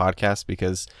particular podcast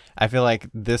because I feel like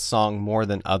this song, more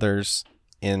than others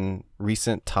in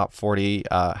recent top 40,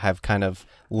 have kind of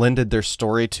lended their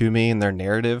story to me and their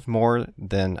narrative more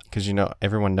than, because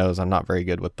everyone knows I'm not very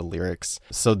good with the lyrics.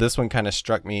 So this one kind of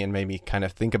struck me and made me kind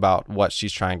of think about what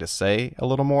she's trying to say a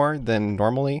little more than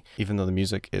normally, even though the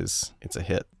music it's a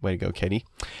hit. Way to go, Katie.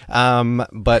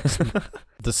 But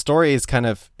the story is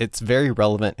it's very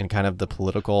relevant in kind of the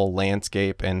political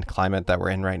landscape and climate that we're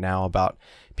in right now, about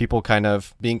people kind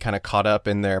of being kind of caught up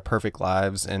in their perfect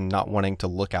lives and not wanting to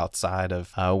look outside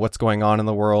of what's going on in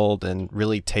the world and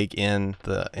really take in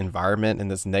the environment and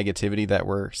this negativity that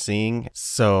we're seeing.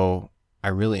 So I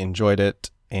really enjoyed it.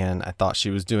 And I thought she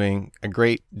was doing a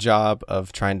great job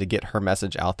of trying to get her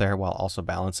message out there while also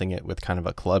balancing it with kind of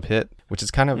a club hit, which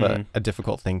is kind of a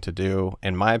difficult thing to do,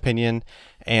 in my opinion.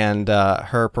 And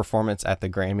her performance at the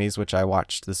Grammys, which I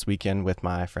watched this weekend with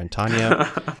my friend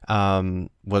Tanya,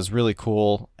 was really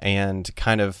cool and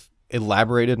kind of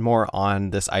elaborated more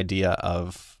on this idea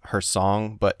of her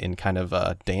song, but in kind of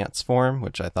a dance form,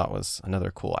 which I thought was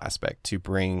another cool aspect to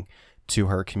bring to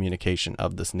her communication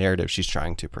of this narrative she's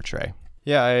trying to portray.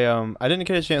 Yeah, I didn't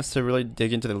get a chance to really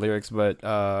dig into the lyrics, but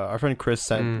our friend Chris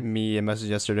sent me a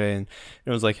message yesterday, and it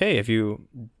was like, hey, if you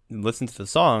listen to the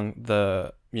song,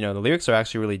 the lyrics are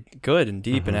actually really good and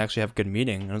deep and actually have good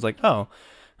meaning. And I was like, oh,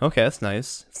 okay, that's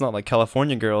nice. It's not like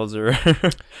California Girls or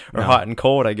or Hot and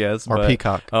Cold, I guess. Or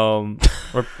Peacock.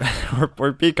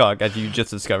 or Peacock, as you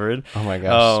just discovered. Oh my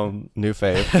gosh, new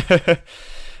fave.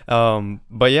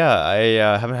 But yeah,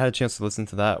 I haven't had a chance to listen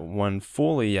to that one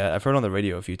fully yet. I've heard it on the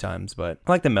radio a few times, but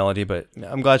I like the melody, but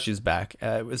I'm glad she's back.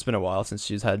 It's been a while since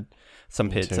she's had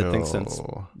some hits. I think since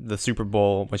the Super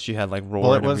Bowl when she had like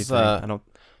Roar and everything.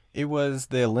 It was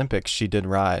the Olympics she did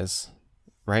Rise,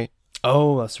 right?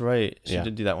 Oh, that's right. She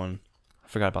did do that one. I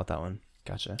forgot about that one.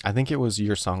 Gotcha. I think it was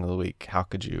your song of the week. How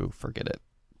could you forget it?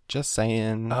 Just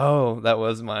saying. Oh, that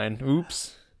was mine.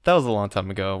 Oops. That was a long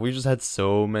time ago. We just had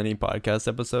so many podcast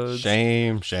episodes.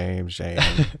 Shame. Shame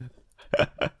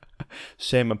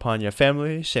upon your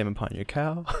family. Shame upon your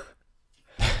cow.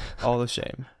 All the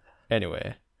shame.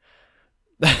 Anyway.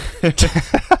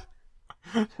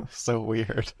 So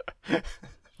weird.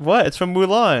 What? It's from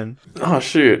Mulan. Oh,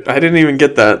 shoot. I didn't even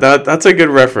get that. That's a good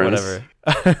reference.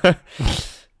 Whatever.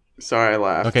 Sorry, I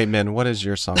laughed. Okay, Min, what is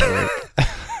your song of the week?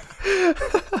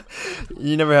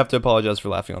 You never have to apologize for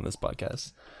laughing on this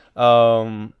podcast.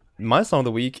 My song of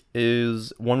the week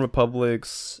is One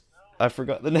Republic's. I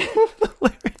forgot the name of the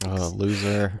lyric. Oh,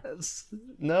 loser.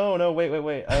 No,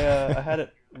 wait. I had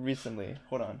it recently.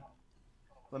 Hold on.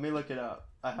 Let me look it up.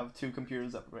 I have 2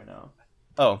 computers up right now.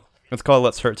 Oh, it's called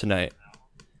Let's Hurt Tonight,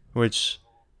 which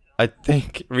I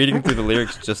think, reading through the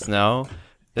lyrics just now,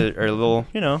 are a little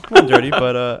dirty,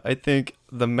 but I think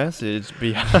the message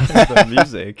behind the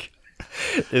music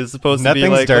is supposed to be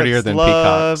like, dirtier than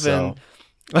Peacock, so.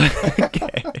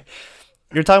 Okay.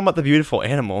 You're talking about the beautiful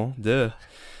animal, duh.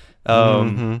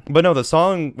 But no, the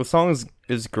song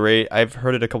is great. I've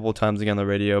heard it a couple of times again on the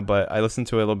radio, but I listened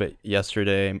to it a little bit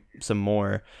yesterday, some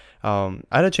more. I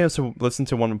had a chance to listen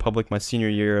to One Republic my senior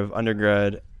year of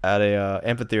undergrad at a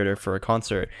amphitheater for a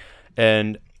concert,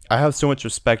 and I have so much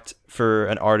respect for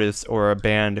an artist or a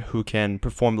band who can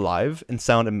perform live and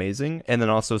sound amazing, and then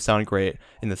also sound great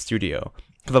in the studio.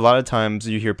 Because a lot of times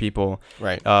you hear people,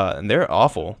 right, and they're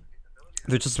awful.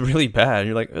 They're just really bad.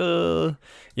 You're like,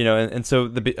 and so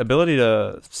the ability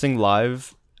to sing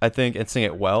live, I think, and sing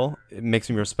it well, it makes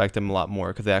me respect them a lot more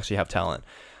because they actually have talent.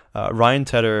 Ryan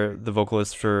Tedder, the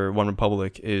vocalist for One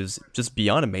Republic, is just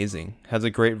beyond amazing. Has a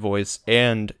great voice,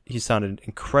 and he sounded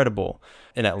incredible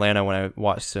in Atlanta when I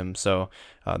watched him. So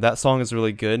that song is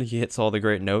really good. He hits all the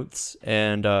great notes,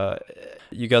 and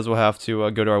you guys will have to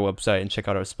go to our website and check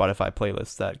out our Spotify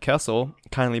playlist that Kessel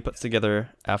kindly puts together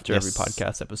after every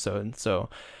podcast episode. So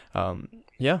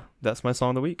that's my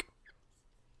song of the week.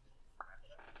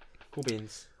 Cool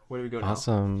beans. Where do we go now?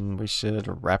 Awesome. We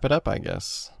should wrap it up, I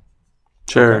guess.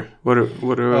 Sure. Okay. What do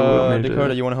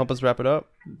Dakota, you want to help us wrap it up?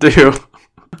 Do.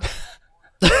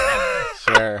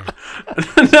 Sure.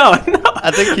 No.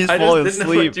 I think he's falling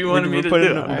asleep. What you wanted me to do?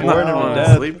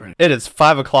 It is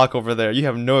 5:00 over there. You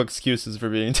have no excuses for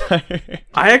being tired.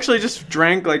 I actually just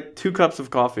drank like 2 cups of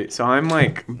coffee, so I'm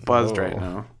like buzzed right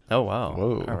now. Oh wow!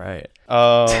 Whoa. All right.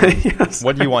 Yes.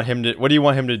 What do you want him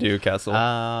to do, Castle?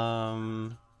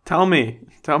 Tell me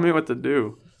what to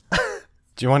do.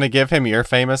 Do you want to give him your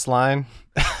famous line?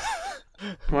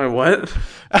 My what?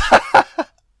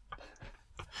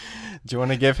 Do you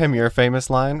want to give him your famous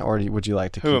line, or would you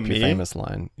like to keep your me? famous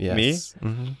line? Yes. Me?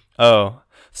 Mm-hmm. Oh,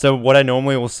 so what I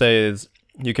normally will say is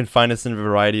you can find us in a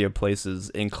variety of places,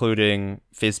 including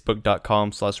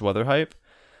facebook.com/weatherhype.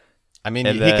 I mean,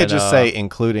 he could just say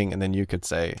including, and then you could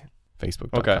say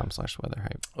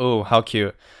facebook.com/weatherhype. Oh, how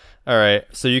cute. All right.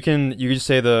 So you can just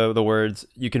say the words,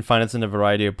 you can find us in a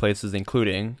variety of places,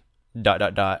 including ...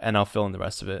 and I'll fill in the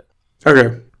rest of it.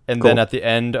 Okay. And then at the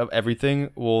end of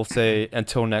everything, we'll say,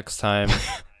 until next time,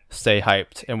 stay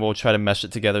hyped. And we'll try to mesh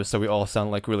it together so we all sound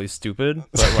like really stupid,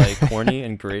 but like corny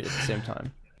and great at the same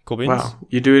time. Cool beans? Wow.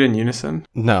 You do it in unison?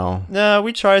 No,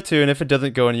 we try to. And if it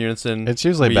doesn't go in unison, it's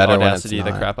usually better when it's not.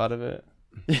 The crap out of it.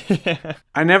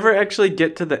 I never actually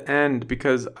get to the end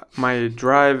because my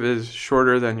drive is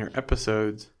shorter than your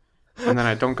episodes. And then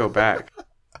I don't go back.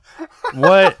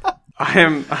 What?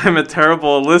 I'm a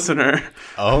terrible listener.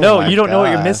 Oh no, you don't know what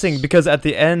you're missing because at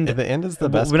the end is the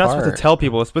best. We're not part. supposed to tell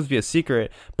people. It's supposed to be a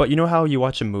secret. But you know how you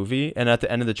watch a movie and at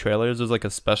the end of the trailers there's like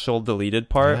a special deleted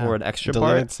part or an extra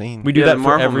deleted part. Scene. We do that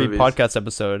for every movies. podcast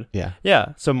episode.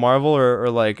 Yeah. So Marvel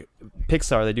or like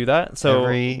Pixar, they do that. So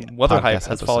Weatherhype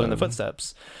has followed in the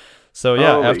footsteps. So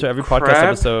after every podcast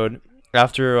episode,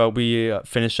 after we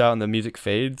finish out and the music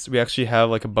fades, we actually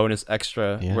have like a bonus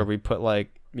extra where we put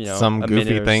like some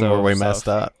goofy thing where we messed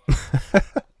up.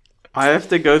 I have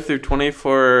to go through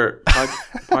 24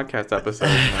 podcast episodes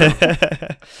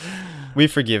now. We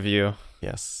forgive you.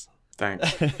 Yes.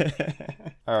 Thanks.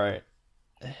 All right.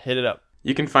 Hit it up.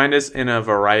 You can find us in a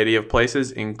variety of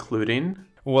places, including...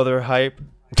 Weatherhype.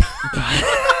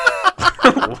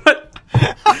 What?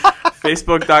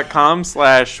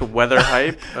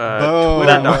 Facebook.com/weatherhype.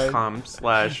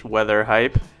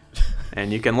 Twitter.com/weatherhype.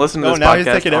 And you can listen to this podcast. Now he's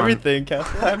taking everything,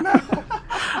 Catherine.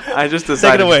 I just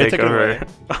decided to take over.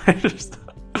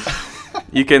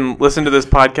 You can listen to this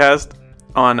podcast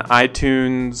on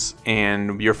iTunes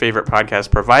and your favorite podcast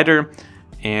provider.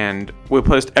 And we'll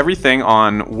post everything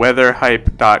on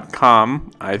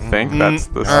weatherhype.com. I think that's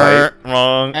the site.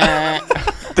 Wrong. Dang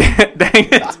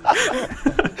it.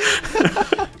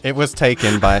 It was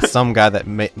taken by some guy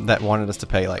that wanted us to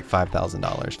pay like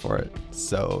 $5,000 for it.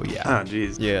 So yeah. Oh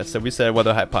jeez. Yeah. So we said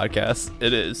Weather Hype Podcast.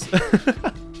 It is.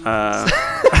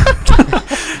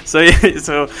 So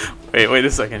wait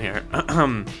a second here.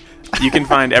 You can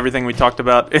find everything we talked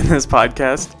about in this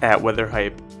podcast at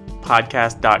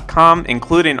weatherhypepodcast.com,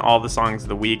 including all the songs of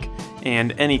the week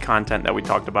and any content that we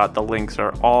talked about. The links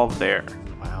are all there.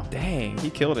 Wow. Dang, he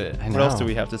killed it. I What know. else do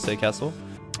we have to say, Castle?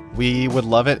 We would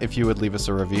love it if you would leave us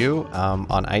a review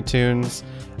on iTunes.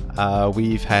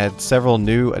 We've had several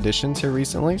new additions here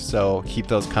recently, so keep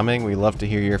those coming. We love to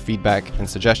hear your feedback and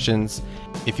suggestions.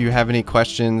 If you have any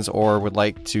questions or would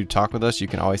like to talk with us, you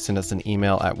can always send us an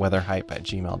email at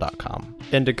weatherhype@gmail.com.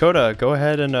 And Dakota, go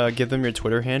ahead and give them your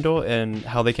Twitter handle and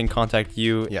how they can contact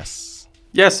you. Yes.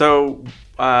 Yeah, so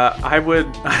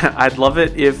I'd love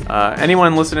it if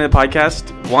anyone listening to the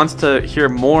podcast wants to hear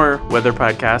more weather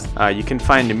podcasts. You can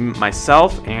find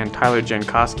myself and Tyler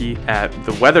Jankowski at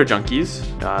The Weather Junkies.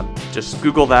 Just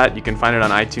Google that. You can find it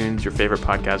on iTunes, your favorite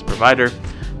podcast provider.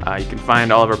 You can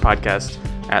find all of our podcasts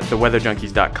at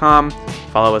theweatherjunkies.com.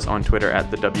 Follow us on Twitter at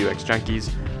the WX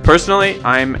Junkies. Personally,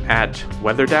 I'm at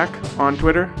WeatherDac on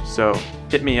Twitter, so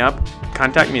hit me up.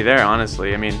 Contact me there,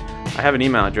 honestly. I mean, I have an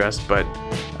email address, but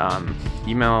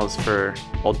email is for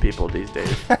old people these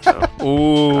days. So,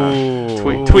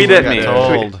 tweet at me.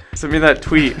 Send me that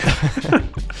tweet.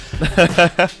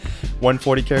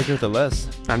 140 characters or less.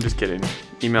 I'm just kidding.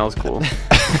 Email is cool.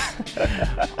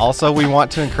 Also, we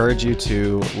want to encourage you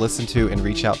to listen to and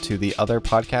reach out to the other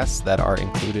podcasts that are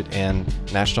included in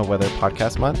National Weather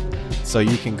Podcast Month. So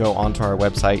you can go onto our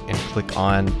website and click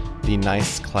on the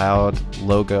nice cloud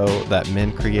logo that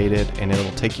Min created, and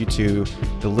it'll take you to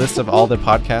the list of all the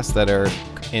podcasts that are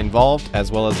involved,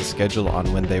 as well as a schedule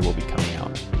on when they will be coming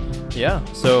out. Yeah,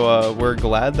 so we're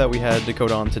glad that we had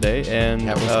Dakota on today and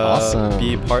that was awesome.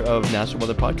 Be part of National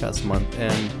Weather Podcast Month.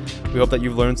 And we hope that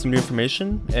you've learned some new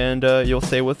information, and you'll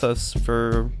stay with us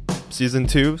for season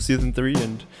 2, season 3,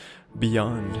 and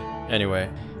beyond. Anyway,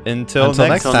 until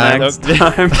next time. Stay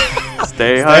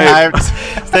hyped.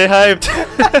 Stay hyped.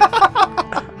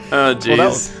 Oh, jeez.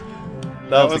 Well,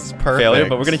 that was perfect. Failure,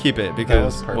 but we're going to keep it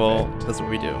because, well, that's what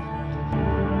we do.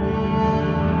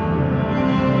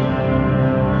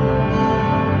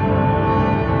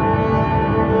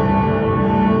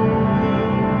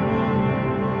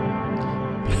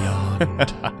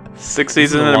 Beyond. 6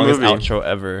 seasons in a longest movie. Outro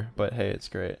ever, but hey, it's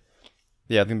great.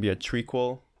 Yeah, it's going to be a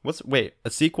trequel. A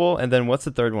sequel, and then what's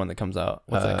the third one that comes out?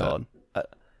 What's that called?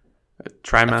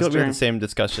 Trimester. I feel like we had the same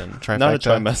discussion. Trifecta? Not a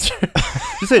trimester. Did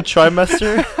you say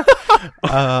trimester?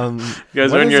 You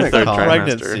guys are in your third trimester.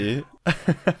 Pregnancy.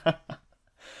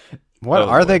 What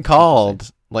are they called?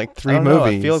 Like 3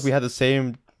 movies. I feel like we had the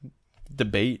same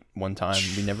debate one time.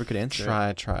 We never could answer.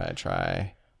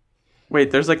 Try.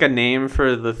 Wait, there's like a name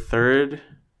for the third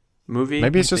movie?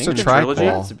 Maybe it's just a trilogy.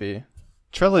 triquel. Has to be.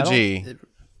 Trilogy.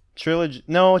 Trilogy.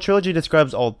 No, trilogy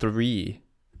describes all 3.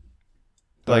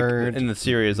 Third like in the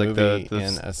series, like movie the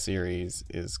in a series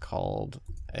is called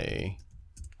the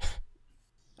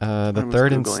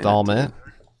third installment,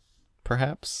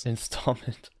 perhaps.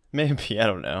 Installment, maybe, I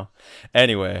don't know.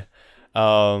 Anyway,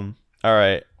 all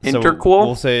right. Interquel. So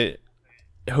we'll say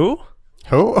who?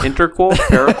 Interquel.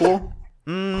 Paraquel.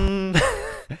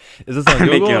 Is this on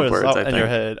Google or is words, it in your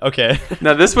head? Okay.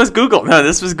 No, this was Google,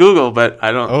 but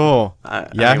I don't.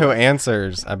 Yahoo anyway.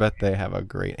 Answers. I bet they have a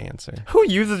great answer. Who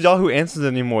uses Yahoo Answers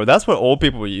anymore? That's what old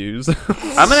people use.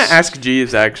 I'm gonna ask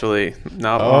Jeeves actually.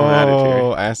 Not while I'm at it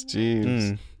here. Ask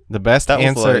Jeeves. The best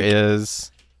answer is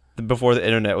before the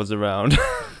internet was around.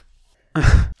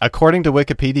 According to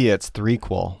Wikipedia, it's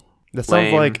threequel. That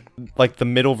sounds like the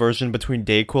middle version between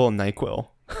Dayquil and NyQuil.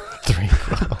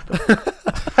 Threequel.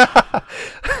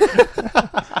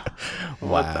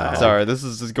 Wow. Sorry, this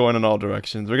is just going in all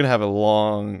directions. We're gonna have a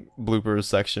long bloopers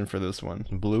section for this one.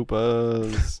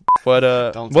 Bloopers.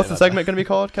 But what's the segment gonna be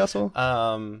called, Castle?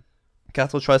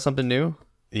 Castle tries something new.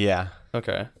 Yeah.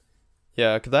 Okay.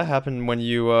 Yeah, because that happened when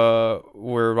you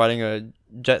were riding a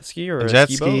jet ski or a jet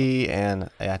ski ski, and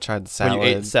I tried the salad. When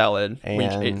you ate salad. When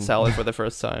you ate salad for the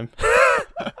first time.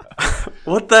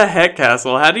 What the heck,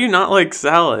 Castle? How do you not like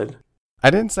salad? I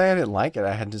didn't say I didn't like it.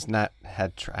 I had just not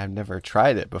had. I've never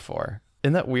tried it before.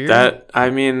 Isn't that weird?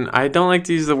 I don't like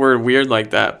to use the word weird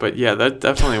like that, but yeah, that's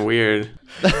definitely weird.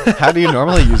 How do you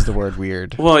normally use the word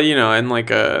weird? Well, in like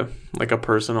a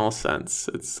personal sense.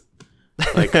 It's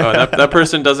like, oh, that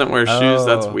person doesn't wear shoes.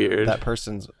 That's weird. That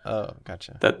person's. Oh,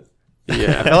 gotcha.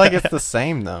 Yeah. I feel like it's the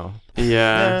same though.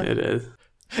 Yeah, it is.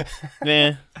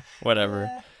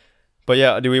 Whatever. But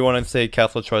yeah, do we want to say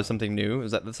Castle tries something new?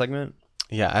 Is that the segment?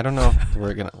 Yeah, I don't know if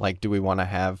we're gonna do we want to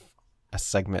have a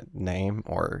segment name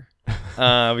or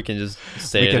we can just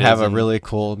say we could have a really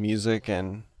cool music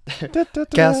and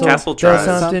Castle tries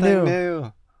something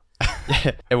new.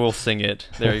 And we'll sing it.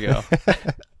 There you go.